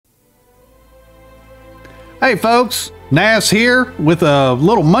Hey folks, Nas here with a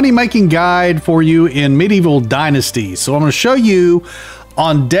little money-making guide for you in Medieval Dynasty. So I'm going to show you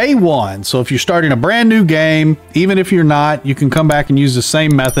on day one. So if you're starting a brand new game, even if you're not, you can come back and use the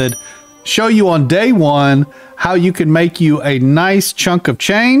same method. Show you on day one how you can make you a nice chunk of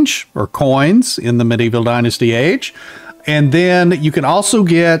change or coins in the Medieval Dynasty age. And then you can also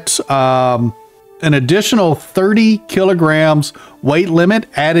get an additional 30 kilograms weight limit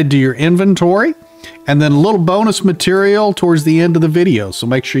added to your inventory. And then a little bonus material towards the end of the video. So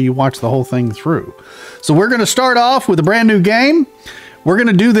make sure you watch the whole thing through. So we're going to start off with a brand new game. We're going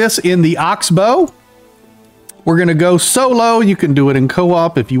to do this in the Oxbow. We're going to go solo. You can do it in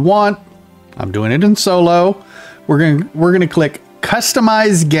co-op if you want. I'm doing it in solo. We're going to click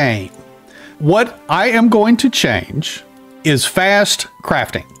Customize Game. What I am going to change is fast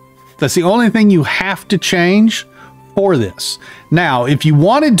crafting. That's the only thing you have to change for this. Now, if you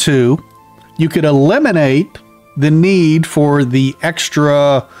wanted to, you could eliminate the need for the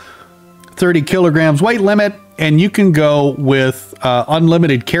extra 30 kilograms weight limit, and you can go with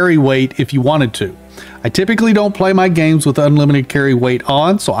unlimited carry weight if you wanted to. I typically don't play my games with unlimited carry weight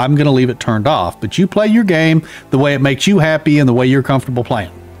on, so I'm going to leave it turned off. But you play your game the way it makes you happy and the way you're comfortable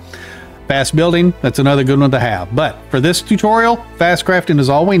playing. Fast building, that's another good one to have. But for this tutorial, fast crafting is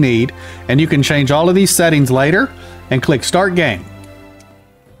all we need, and you can change all of these settings later and click Start Game.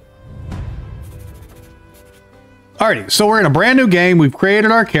 Alrighty, so we're in a brand new game. We've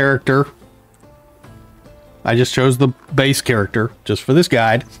created our character. I just chose the base character just for this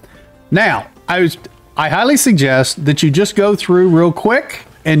guide. Now, I highly suggest that you just go through real quick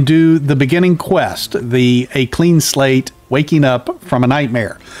and do the beginning quest, a clean slate, waking up from a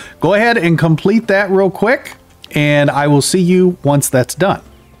nightmare. Go ahead and complete that real quick, and I will see you once that's done.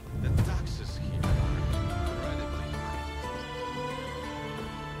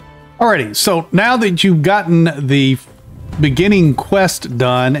 Alrighty, so now that you've gotten the beginning quest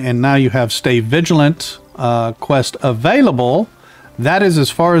done and now you have Stay Vigilant quest available, that is as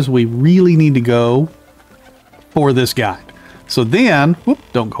far as we really need to go for this guide. So then, whoop,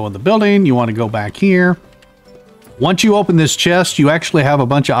 don't go in the building, you want to go back here. Once you open this chest, you actually have a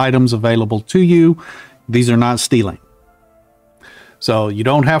bunch of items available to you. These are not stealing. So you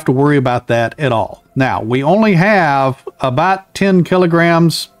don't have to worry about that at all. Now, we only have about 10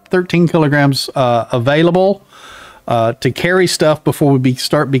 kilograms 13 kilograms available to carry stuff before we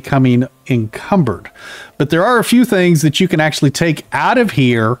start becoming encumbered. But there are a few things that you can actually take out of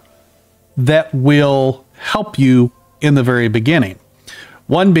here that will help you in the very beginning.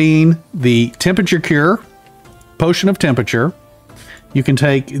 One being the temperature cure, potion of temperature. You can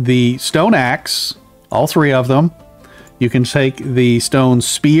take the stone axe, all three of them. You can take the stone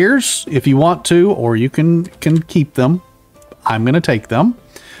spears if you want to, or you can keep them. I'm going to take them.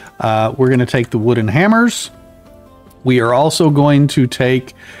 We're going to take the wooden hammers. We are also going to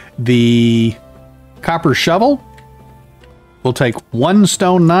take the copper shovel. We'll take one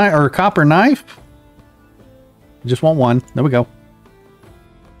stone knife or copper knife. Just want one. There we go.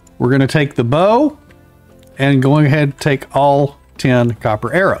 We're going to take the bow and going ahead and take all 10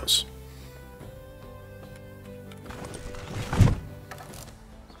 copper arrows.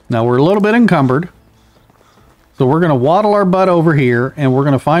 Now we're a little bit encumbered. So we're going to waddle our butt over here and we're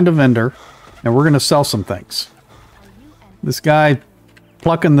going to find a vendor and we're going to sell some things. This guy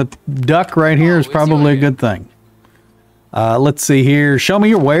plucking the duck right here is probably a good thing. Let's see here. Show me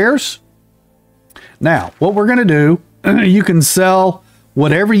your wares. Now, what we're going to do, you can sell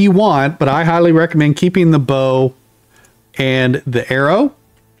whatever you want, but I highly recommend keeping the bow and the arrow.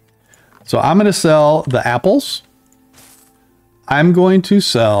 So I'm going to sell the apples. I'm going to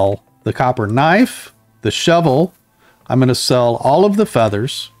sell the copper knife. The shovel. I'm going to sell all of the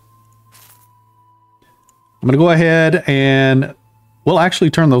feathers. I'm going to go ahead and we'll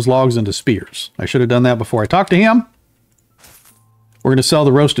actually turn those logs into spears. I should have done that before I talked to him. We're going to sell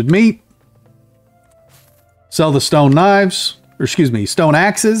the roasted meat. Sell the stone knives, or excuse me, stone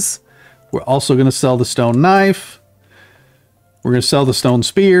axes. We're also going to sell the stone knife. We're going to sell the stone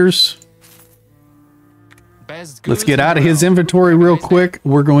spears. Let's get out of his inventory real quick.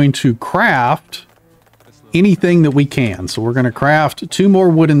 We're going to craft anything that we can. So we're going to craft 2 more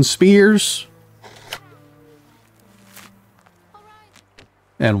wooden spears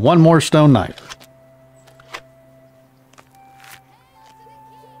and 1 more stone knife.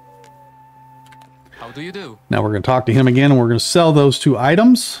 How do you do? Now we're going to talk to him again and we're going to sell those 2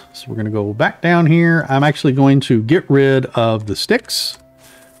 items. So we're going to go back down here. I'm actually going to get rid of the sticks.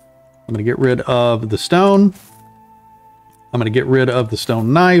 I'm going to get rid of the stone. I'm going to get rid of the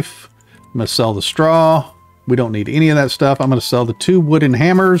stone knife. I'm going to sell the straw. We don't need any of that stuff. I'm going to sell the 2 wooden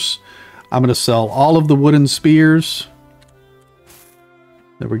hammers. I'm going to sell all of the wooden spears.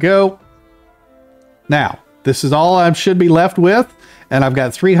 There we go. Now, this is all I should be left with, and I've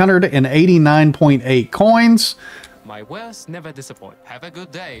got 389.8 coins. My wares never disappoint. Have a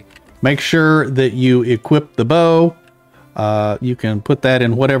good day. Make sure that you equip the bow. You can put that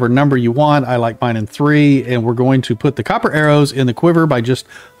in whatever number you want. I like mine in 3, and we're going to put the copper arrows in the quiver by just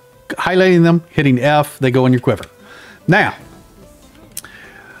highlighting them, hitting F, they go in your quiver. Now,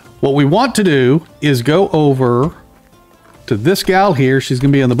 what we want to do is go over to this gal here. She's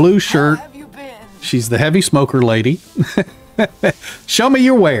going to be in the blue shirt. How have you been? She's the heavy smoker lady. Show me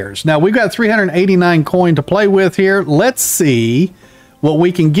your wares. Now, we've got 389 coin to play with here. Let's see what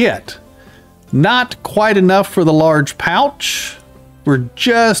we can get. Not quite enough for the large pouch. We're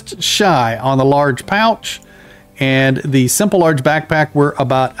just shy on the large pouch. And the simple large backpack, we're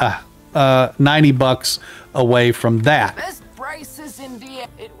about 90 bucks away from that. Best prices in the...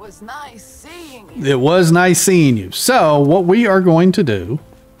 It was nice seeing you. It was nice seeing you. So what we are going to do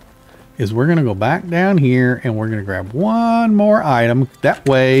is we're going to go back down here and we're going to grab one more item. That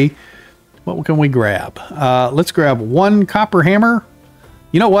way, what can we grab? Let's grab one copper hammer.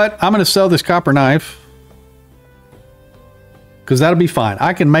 You know what? I'm going to sell this copper knife because that'll be fine.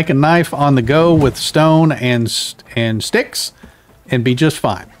 I can make a knife on the go with stone and sticks and be just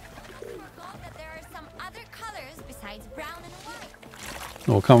fine.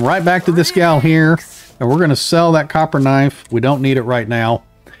 We'll come right back to this gal here and we're going to sell that copper knife. We don't need it right now.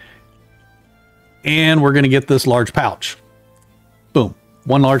 And we're going to get this large pouch. Boom.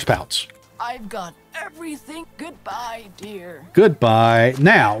 One large pouch. I've got everything. Goodbye, dear. Goodbye.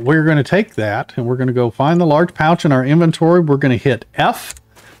 Now, we're going to take that and we're going to go find the large pouch in our inventory. We're going to hit F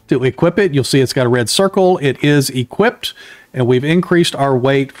to equip it. You'll see it's got a red circle. It is equipped, and we've increased our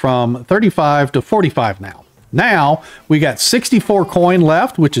weight from 35 to 45 now. Now, we got 64 coin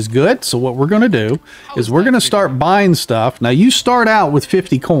left, which is good. So what we're going to do is we're going to start buying stuff. Now, you start out with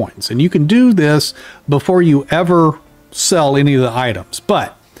 50 coins, and you can do this before you ever sell any of the items.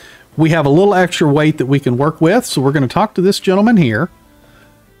 But we have a little extra weight that we can work with. So we're going to talk to this gentleman here.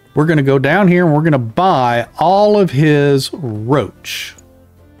 We're going to go down here, and we're going to buy all of his roach.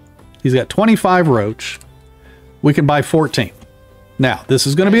 He's got 25 roach. We can buy 14. Now, this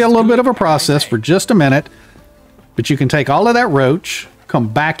is going to be a little bit of a process for just a minute. But you can take all of that roach, come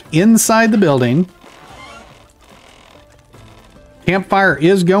back inside the building. Campfire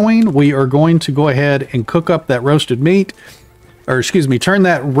is going. We are going to go ahead and cook up that roasted meat. Or excuse me, turn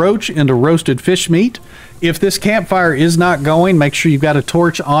that roach into roasted fish meat. If this campfire is not going, make sure you've got a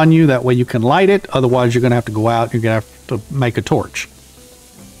torch on you. That way you can light it. Otherwise, you're going to have to go out. You're going to have to make a torch.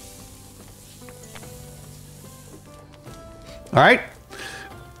 All right.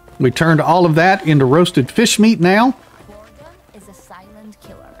 We turned all of that into roasted fish meat now.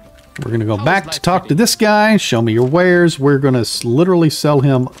 We're going to go back to talk to this guy. Show me your wares. We're going to literally sell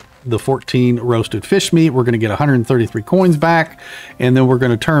him the 14 roasted fish meat. We're going to get 133 coins back. And then we're going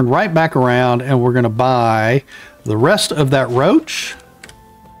to turn right back around and we're going to buy the rest of that roach.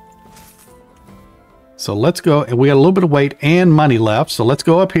 So let's go. And we got a little bit of weight and money left. So let's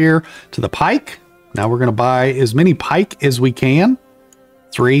go up here to the pike. Now we're going to buy as many pike as we can.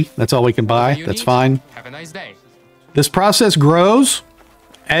 3, that's all we can buy. That's fine. Have a nice day. This process grows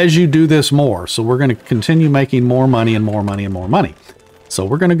as you do this more. So we're going to continue making more money and more money and more money. So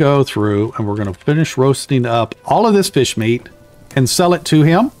we're going to go through and we're going to finish roasting up all of this fish meat and sell it to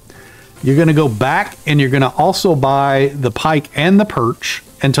him. You're going to go back and you're going to also buy the pike and the perch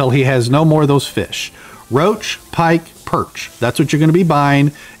until he has no more of those fish. Roach, pike, perch. That's what you're going to be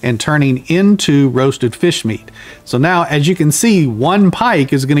buying and turning into roasted fish meat. So now, as you can see, one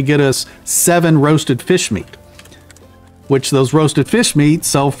pike is going to get us 7 roasted fish meat, which those roasted fish meat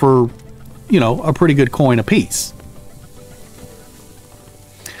sell for, you know, a pretty good coin a piece.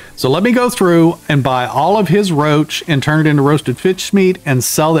 So let me go through and buy all of his roach and turn it into roasted fish meat and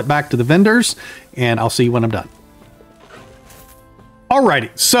sell it back to the vendors, and I'll see you when I'm done.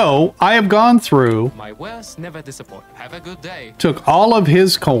 Alrighty, so I have gone through. My wares never disappoint. Have a good day. Took all of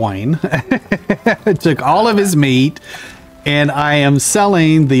his coin, took all of his meat, and I am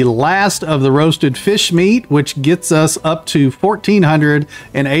selling the last of the roasted fish meat, which gets us up to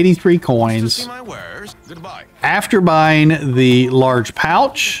 1,483 coins. After buying the large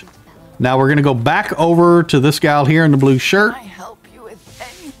pouch, now we're going to go back over to this gal here in the blue shirt. Can I help you with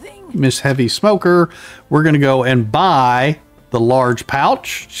anything? Miss Heavy Smoker. We're going to go and buy the large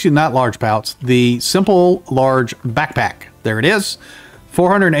pouch, not large pouch, the simple large backpack. There it is.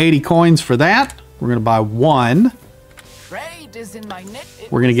 480 coins for that. We're going to buy 1. Trade is in my knit.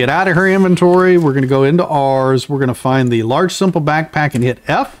 We're going to get out of her inventory. We're going to go into ours. We're going to find the large simple backpack and hit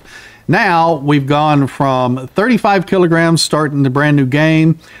F. Now we've gone from 35 kilograms starting the brand new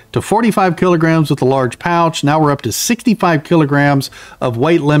game to 45 kilograms with the large pouch. Now we're up to 65 kilograms of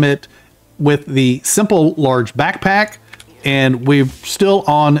weight limit with the simple large backpack, and we're still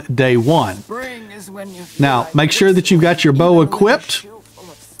on day 1. Now make sure that you've got your bow equipped.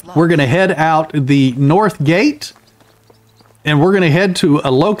 We're going to head out the north gate, and we're going to head to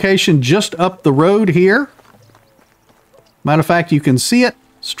a location just up the road here. Matter of fact, you can see it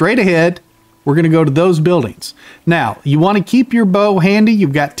straight ahead. We're going to go to those buildings. Now, you want to keep your bow handy.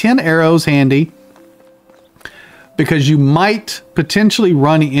 You've got 10 arrows handy because you might potentially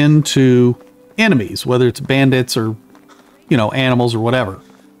run into enemies, whether it's bandits or, you know, animals or whatever.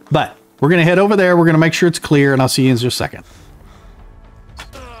 But we're going to head over there. We're going to make sure it's clear, and I'll see you in just a second.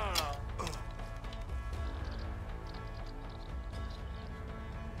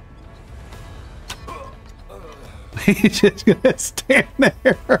 He's just gonna stand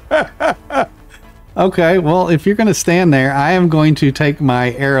there. Okay, well, if you're gonna stand there, I am going to take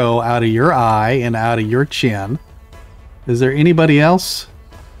my arrow out of your eye and out of your chin. Is there anybody else?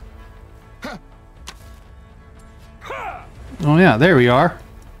 Oh yeah, there we are.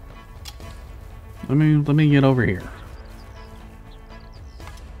 Let me get over here.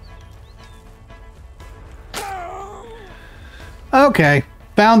 Okay,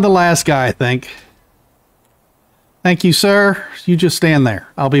 found the last guy, I think. Thank you, sir. You just stand there.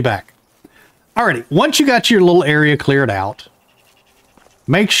 I'll be back. Alrighty, once you got your little area cleared out,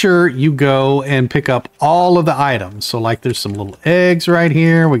 make sure you go and pick up all of the items. So like there's some little eggs right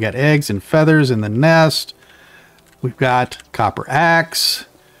here. We got eggs and feathers in the nest. We've got copper axe.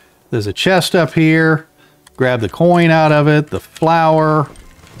 There's a chest up here. Grab the coin out of it, the flour.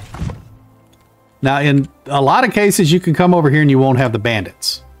 Now, in a lot of cases, you can come over here and you won't have the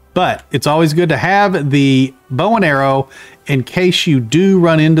bandits. But it's always good to have the bow and arrow in case you do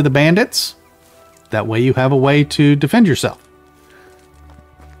run into the bandits. That way you have a way to defend yourself.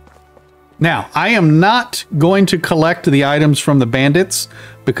 Now, I am not going to collect the items from the bandits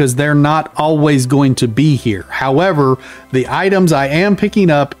because they're not always going to be here. However, the items I am picking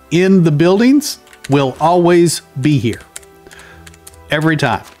up in the buildings will always be here. Every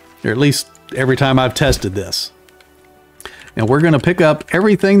time, or at least every time I've tested this. And we're going to pick up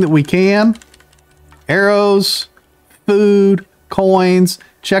everything that we can. Arrows, food, coins,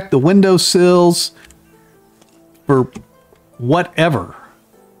 check the windowsills for whatever.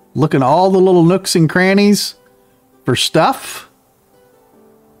 Look at all the little nooks and crannies for stuff.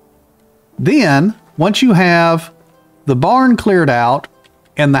 Then, once you have the barn cleared out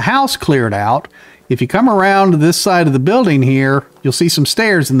and the house cleared out, if you come around to this side of the building here, you'll see some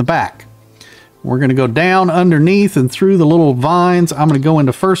stairs in the back. We're going to go down underneath and through the little vines. I'm going to go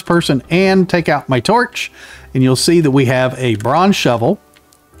into first person and take out my torch. And you'll see that we have a bronze shovel.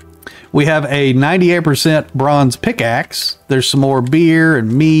 We have a 98% bronze pickaxe. There's some more beer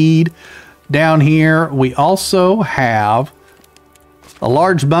and mead down here. We also have a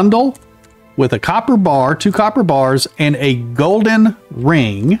large bundle with a copper bar, 2 copper bars, and a golden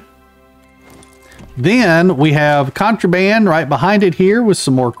ring. Then we have contraband right behind it here with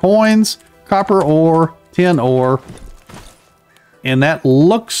some more coins. Copper ore, tin ore, and that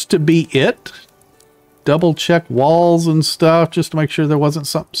looks to be it. Double check walls and stuff just to make sure there wasn't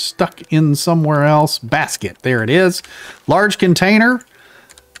something stuck in somewhere else. Basket, there it is. Large container,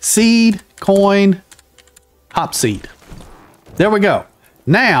 seed, coin, hop seed. There we go.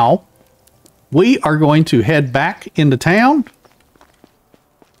 Now we are going to head back into town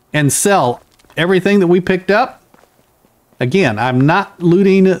and sell everything that we picked up. Again, I'm not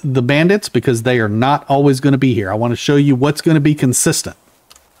looting the bandits because they are not always going to be here. I want to show you what's going to be consistent.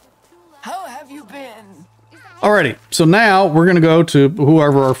 How have you been? Alrighty, so now we're going to go to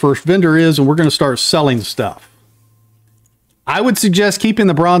whoever our first vendor is and we're going to start selling stuff. I would suggest keeping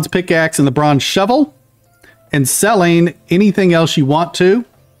the bronze pickaxe and the bronze shovel and selling anything else you want to.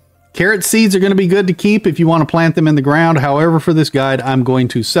 Carrot seeds are going to be good to keep if you want to plant them in the ground. However, for this guide, I'm going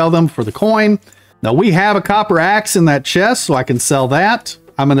to sell them for the coin. Now we have a copper axe in that chest, so I can sell that.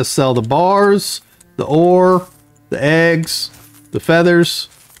 I'm going to sell the bars, the ore, the eggs, the feathers,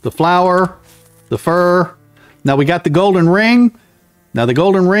 the flour, the fur. Now we got the golden ring. Now the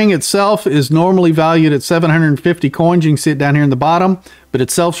golden ring itself is normally valued at 750 coins. You can see it down here in the bottom, but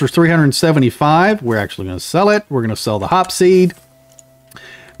it sells for 375. We're actually going to sell it. We're going to sell the hop seed,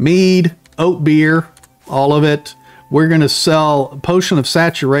 mead, oat beer, all of it. We're going to sell potion of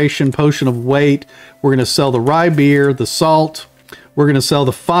saturation, potion of weight. We're going to sell the rye beer, the salt. We're going to sell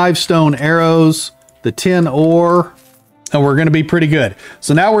the 5 stone arrows, the tin ore, and we're going to be pretty good.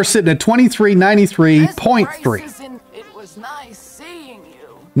 So now we're sitting at 2393.3. It was nice seeing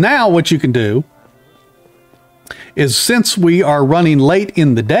you. Now what you can do is, since we are running late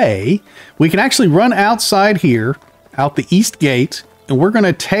in the day, we can actually run outside here, out the east gate, and we're going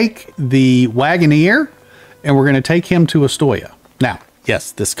to take the Wagoneer and we're going to take him to Astoya. Now,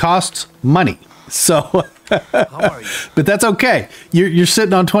 yes, this costs money. So, but that's okay. You're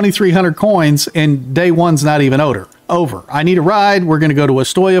sitting on 2,300 coins and day one's not even over. I need a ride. We're going to go to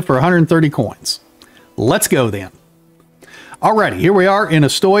Astoya for 130 coins. Let's go then. Alrighty, here we are in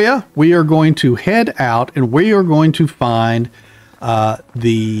Astoya. We are going to head out and we are going to find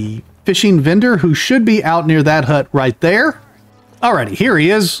the fishing vendor who should be out near that hut right there. Alrighty, here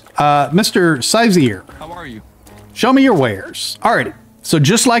he is, Mr. Sizier. How are you? Show me your wares. Alrighty, so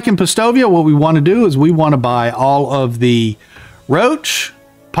just like in Postovia, what we want to do is we want to buy all of the roach,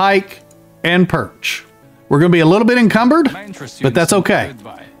 pike, and perch. We're going to be a little bit encumbered, but that's okay.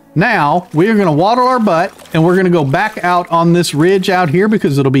 Now, we are going to waddle our butt, and we're going to go back out on this ridge out here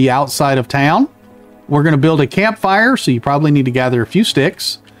because it'll be outside of town. We're going to build a campfire, so you probably need to gather a few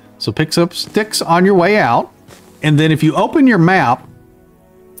sticks. So pick up sticks on your way out. And then if you open your map,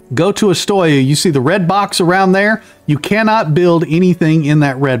 go to Astoya, you see the red box around there. You cannot build anything in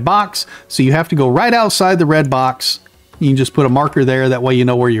that red box, so you have to go right outside the red box. You can just put a marker there, that way you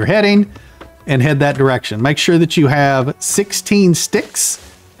know where you're heading, and head that direction. Make sure that you have 16 sticks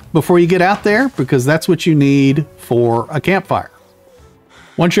before you get out there, because that's what you need for a campfire.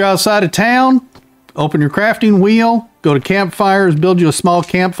 Once you're outside of town, open your crafting wheel, go to campfires, build you a small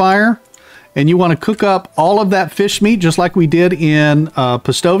campfire, and you want to cook up all of that fish meat just like we did in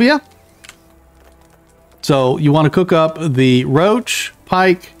Postovia. So you want to cook up the roach,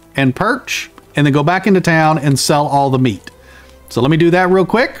 pike, and perch, and then go back into town and sell all the meat. So let me do that real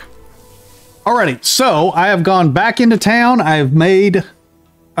quick. Alrighty, so I have gone back into town.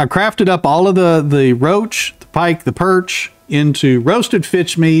 I crafted up all of the roach, the pike, the perch into roasted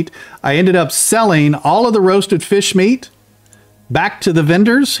fish meat. I ended up selling all of the roasted fish meat back to the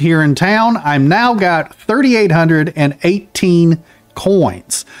vendors here in town. I'm now got 3,818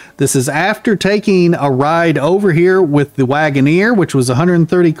 coins. This is after taking a ride over here with the Wagoneer, which was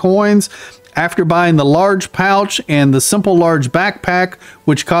 130 coins, after buying the large pouch and the simple large backpack,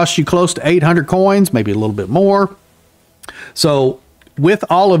 which cost you close to 800 coins, maybe a little bit more. So with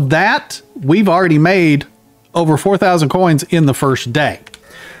all of that, we've already made over 4,000 coins in the first day.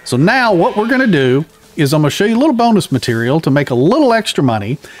 So now what we're going to do is I'm going to show you a little bonus material to make a little extra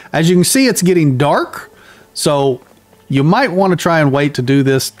money. As you can see, it's getting dark, so you might want to try and wait to do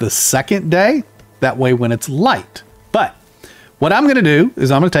this the second day. That way when it's light. But what I'm going to do is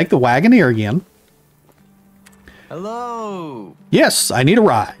I'm going to take the Wagoneer again. Hello. Yes, I need a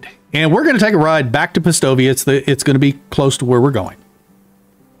ride. And we're going to take a ride back to Postovia. It's going to be close to where we're going.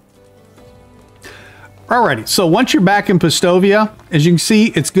 Alrighty, so once you're back in Postovia, as you can see,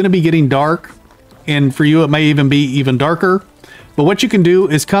 it's going to be getting dark. And for you, it may even be even darker. But what you can do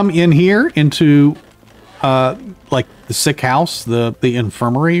is come in here into like the sick house, the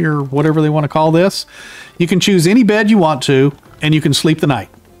infirmary, or whatever they want to call this. You can choose any bed you want to, and you can sleep the night.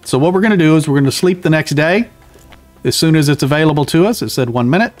 So what we're going to do is we're going to sleep the next day as soon as it's available to us. It said 1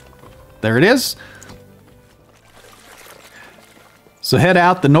 minute. There it is. So head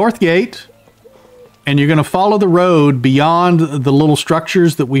out the north gate, and you're going to follow the road beyond the little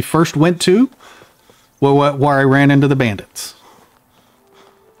structures that we first went to, where I ran into the bandits.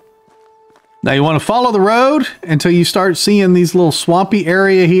 Now you want to follow the road until you start seeing these little swampy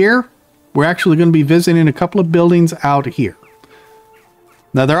area here. We're actually going to be visiting a couple of buildings out here.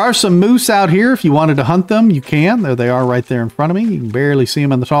 Now there are some moose out here. If you wanted to hunt them, you can. There they are right there in front of me. You can barely see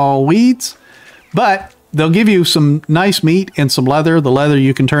them in the tall weeds. But they'll give you some nice meat and some leather. The leather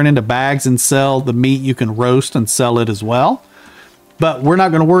you can turn into bags and sell. The meat you can roast and sell it as well. But we're not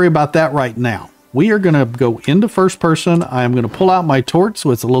going to worry about that right now. We are going to go into first person. I'm going to pull out my torch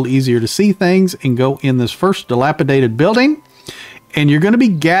so it's a little easier to see things and go in this first dilapidated building. And you're going to be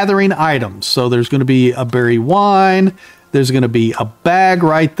gathering items. So there's going to be a berry wine. There's going to be a bag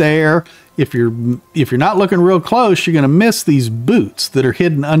right there. If you're not looking real close, you're going to miss these boots that are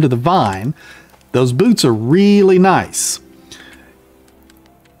hidden under the vine. Those boots are really nice.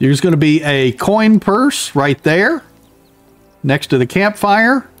 There's going to be a coin purse right there next to the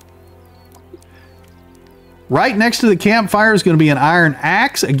campfire. Right next to the campfire is going to be an iron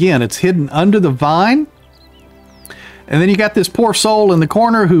axe. Again, it's hidden under the vine. And then you got this poor soul in the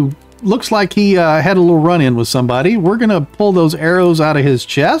corner who looks like he had a little run-in with somebody. We're going to pull those arrows out of his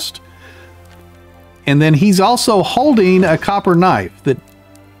chest. And then he's also holding a copper knife that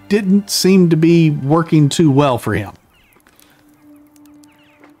didn't seem to be working too well for him.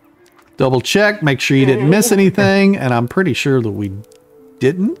 Double check, make sure you didn't miss anything. And I'm pretty sure that we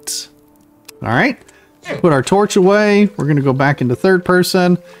didn't. All right. Put our torch away. We're going to go back into third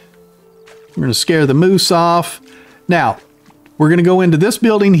person. We're going to scare the moose off. Now, we're going to go into this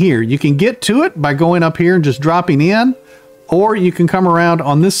building here. You can get to it by going up here and just dropping in, or you can come around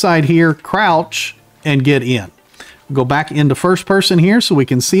on this side here, crouch, and get in. We'll go back into first person here so we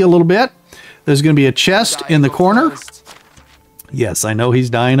can see a little bit. There's going to be a chest in the corner. Yes, I know he's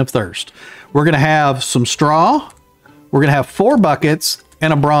dying of thirst. We're going to have some straw. We're going to have 4 buckets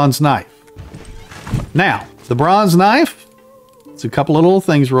and a bronze knife. Now, the bronze knife, it's a couple of little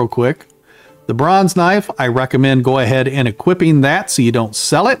things real quick. The bronze knife, I recommend go ahead and equipping that so you don't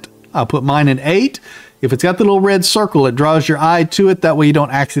sell it. I'll put mine in 8. If it's got the little red circle, it draws your eye to it. That way you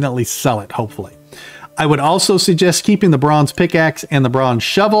don't accidentally sell it, hopefully. I would also suggest keeping the bronze pickaxe and the bronze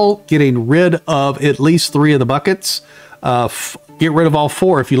shovel, getting rid of at least 3 of the buckets. Get rid of all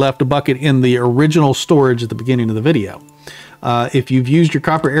 4 if you left a bucket in the original storage at the beginning of the video. If you've used your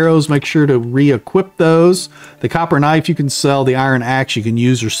copper arrows, make sure to re-equip those. The copper knife you can sell. The iron axe you can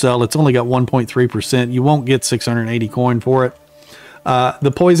use or sell. It's only got 1.3%. You won't get 680 coin for it.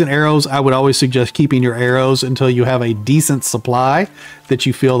 The poison arrows, I would always suggest keeping your arrows until you have a decent supply that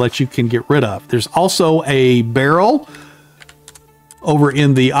you feel that you can get rid of. There's also a barrel over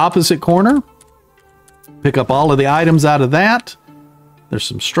in the opposite corner. Pick up all of the items out of that. There's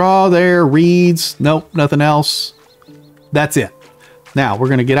some straw there, reeds. Nope, nothing else. That's it. Now, we're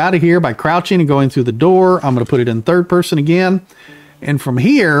going to get out of here by crouching and going through the door. I'm going to put it in third person again. And from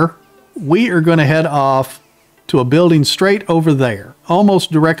here, we are going to head off to a building straight over there,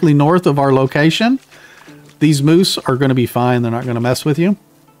 almost directly north of our location. These moose are going to be fine. They're not going to mess with you.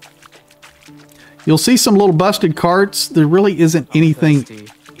 You'll see some little busted carts. There really isn't anything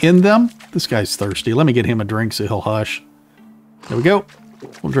in them. This guy's thirsty. Let me get him a drink so he'll hush. There we go.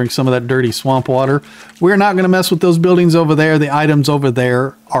 We'll drink some of that dirty swamp water. We're not going to mess with those buildings over there. The items over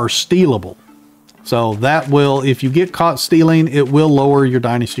there are stealable. So that will, if you get caught stealing, it will lower your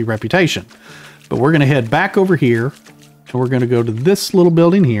dynasty reputation. But we're going to head back over here, and we're going to go to this little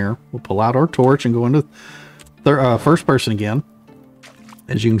building here. We'll pull out our torch and go into first person again.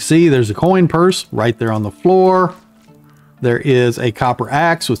 As you can see, there's a coin purse right there on the floor. There is a copper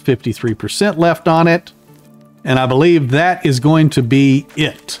axe with 53% left on it. And I believe that is going to be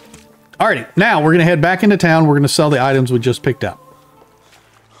it. Alrighty, now we're going to head back into town. We're going to sell the items we just picked up.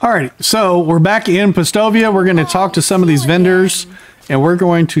 Alrighty, so we're back in Postovia. We're going to talk to some of these vendors, and we're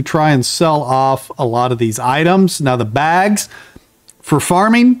going to try and sell off a lot of these items. Now the bags, for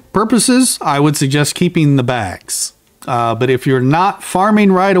farming purposes, I would suggest keeping the bags. But if you're not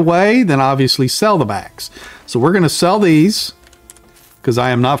farming right away, then obviously sell the bags. So we're going to sell these because I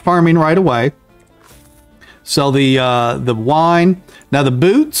am not farming right away. Sell the wine. Now the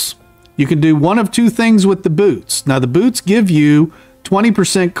boots, you can do one of 2 things with the boots. Now the boots give you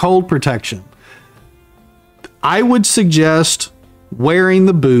 20% cold protection. I would suggest wearing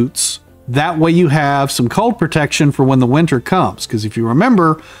the boots. That way you have some cold protection for when the winter comes. Because if you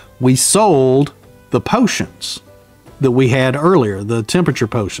remember, we sold the potions that we had earlier, the temperature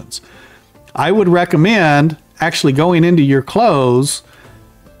potions. I would recommend actually going into your clothes,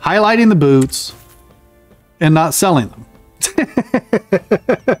 highlighting the boots, and not selling them.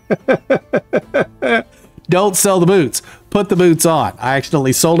 Don't sell the boots. Put the boots on. I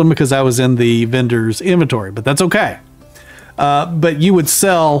accidentally sold them because I was in the vendor's inventory, but that's okay. But you would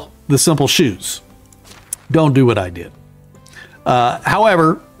sell the simple shoes. Don't do what I did.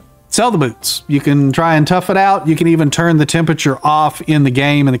 However, sell the boots. You can try and tough it out. You can even turn the temperature off in the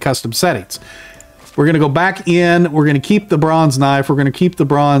game in the custom settings. We're going to go back in. We're going to keep the bronze knife. We're going to keep the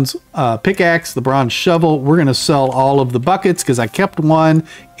bronze pickaxe, the bronze shovel. We're going to sell all of the buckets because I kept one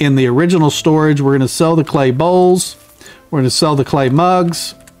in the original storage. We're going to sell the clay bowls. We're going to sell the clay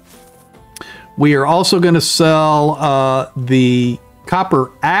mugs. We are also going to sell the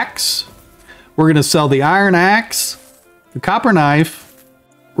copper axe. We're going to sell the iron axe, the copper knife.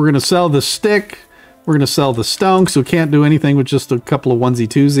 We're going to sell the stick. We're going to sell the stone because we can't do anything with just a couple of onesie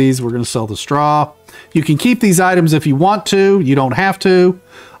twosies. We're going to sell the straw. You can keep these items if you want to. You don't have to.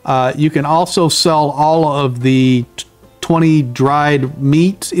 You can also sell all of the 20 dried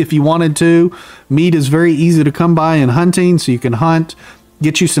meat if you wanted to. Meat is very easy to come by in hunting, so you can hunt,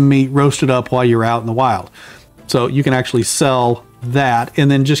 get you some meat, roast it up while you're out in the wild. So you can actually sell that,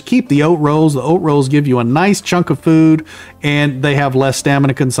 and then just keep the oat rolls. The oat rolls give you a nice chunk of food, and they have less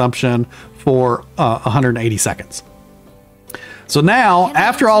stamina consumption for 180 seconds. So now,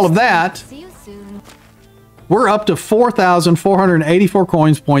 after all of that, we're up to 4,484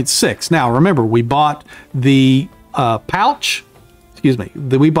 coins, 0.6. Now, remember, we bought the pouch,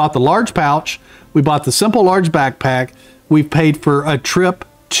 we bought the large pouch, we bought the simple large backpack, We've paid for a trip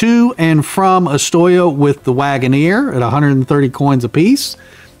to and from Astoya with the Wagoneer at 130 coins apiece.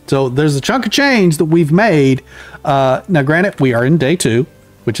 So there's a chunk of change that we've made. Now, granted, we are in day 2,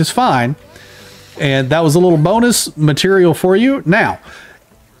 which is fine. And that was a little bonus material for you. Now,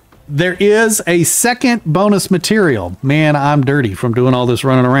 there is a second bonus material. Man, I'm dirty from doing all this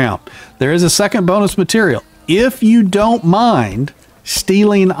running around. There is a second bonus material. If you don't mind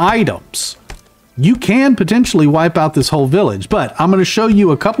stealing items, you can potentially wipe out this whole village. But I'm going to show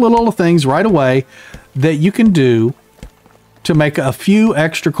you a couple of little things right away that you can do to make a few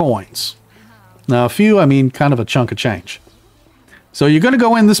extra coins. Now, a few, I mean kind of a chunk of change. So you're going to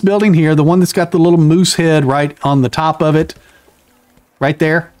go in this building here, the one that's got the little moose head right on the top of it, right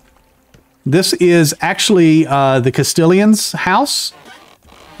there. This is actually the Castilian's house.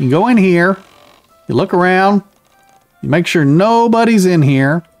 You go in here, you look around, you make sure nobody's in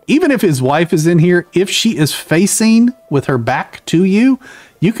here. Even if his wife is in here, if she is facing with her back to you,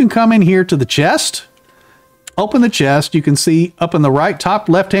 you can come in here to the chest, open the chest. You can see up in the right top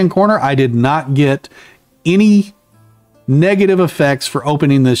left-hand corner, I did not get any negative effects for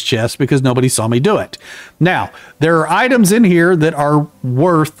opening this chest because nobody saw me do it. Now, there are items in here that are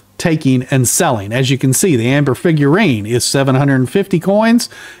worth taking and selling. As you can see, the amber figurine is 750 coins.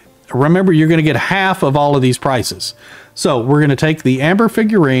 Remember, you're going to get half of all of these prices. So we're going to take the amber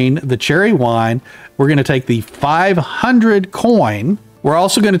figurine, the cherry wine. We're going to take the 500 coin. We're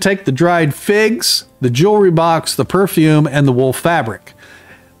also going to take the dried figs, the jewelry box, the perfume, and the wool fabric.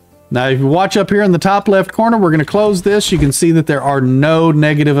 Now, if you watch up here in the top left corner, we're going to close this. You can see that there are no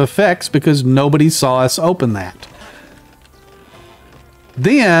negative effects because nobody saw us open that.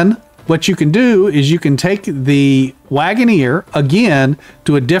 Then what you can do is you can take the Wagoneer again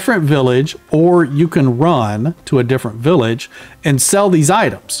to a different village, or you can run to a different village and sell these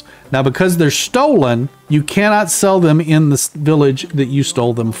items. Now, because they're stolen, you cannot sell them in the village that you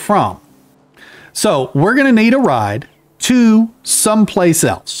stole them from. So we're going to need a ride to someplace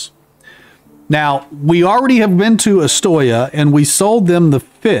else. Now, we already have been to Astoya and we sold them the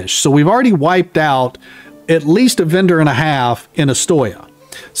fish. So we've already wiped out at least a vendor and a half in Astoya.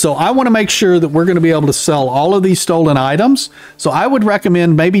 So I want to make sure that we're going to be able to sell all of these stolen items. So I would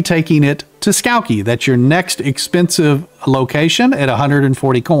recommend maybe taking it to Skowkie. That's your next expensive location at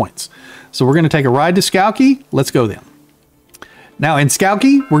 140 coins. So we're going to take a ride to Skowkie. Let's go then. Now in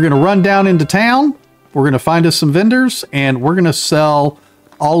Skowkie, we're going to run down into town. We're going to find us some vendors and we're going to sell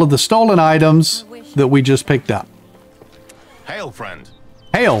all of the stolen items that we just picked up. Hail, friend.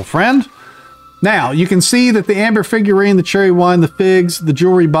 Hail, friend. Now, you can see that the amber figurine, the cherry wine, the figs, the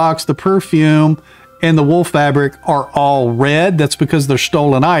jewelry box, the perfume, and the wool fabric are all red. That's because they're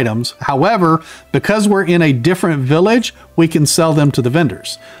stolen items. However, because we're in a different village, we can sell them to the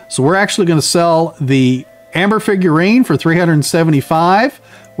vendors. So we're actually going to sell the amber figurine for 375.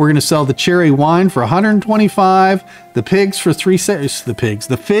 We're going to sell the cherry wine for 125, the figs for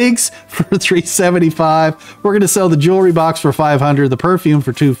 375. We're going to sell the jewelry box for 500, the perfume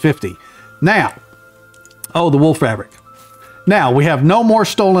for 250. Now, oh, the wool fabric. Now, we have no more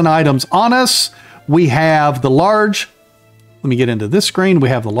stolen items on us. We have the large, let me get into this screen. We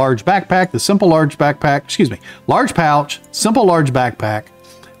have the large backpack, the simple large backpack, excuse me, large pouch, simple large backpack.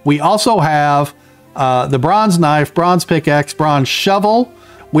 We also have the bronze knife, bronze pickaxe, bronze shovel.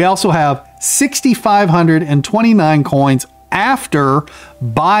 We also have 6,529 coins after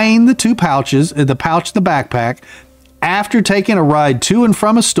buying the two pouches, the pouch, the backpack, after taking a ride to and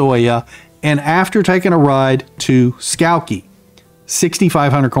from Astoya, and after taking a ride to Skowkie.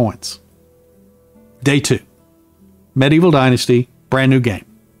 6,500 coins. Day 2. Medieval Dynasty, brand new game.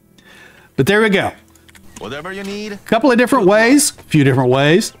 But there we go. Whatever you need. A couple of different ways, a few different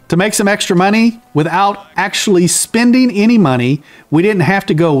ways to make some extra money without actually spending any money. We didn't have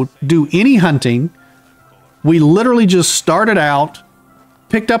to go do any hunting. We literally just started out,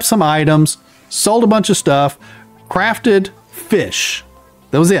 picked up some items, sold a bunch of stuff, crafted fish.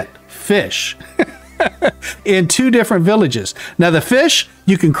 That was it. Fish. In 2 different villages. Now the fish,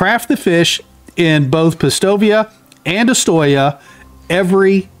 you can craft the fish in both Pistovia and Astoya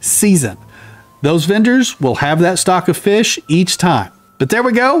every season. Those vendors will have that stock of fish each time. But there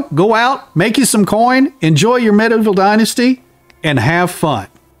we go. Go out, make you some coin, enjoy your Medieval Dynasty, and have fun.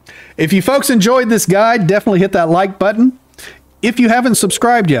 If you folks enjoyed this guide, definitely hit that like button. If you haven't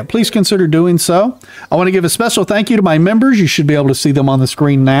subscribed yet, please consider doing so. I want to give a special thank you to my members. You should be able to see them on the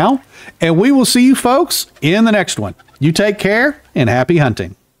screen now. And we will see you folks in the next one. You take care and happy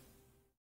hunting.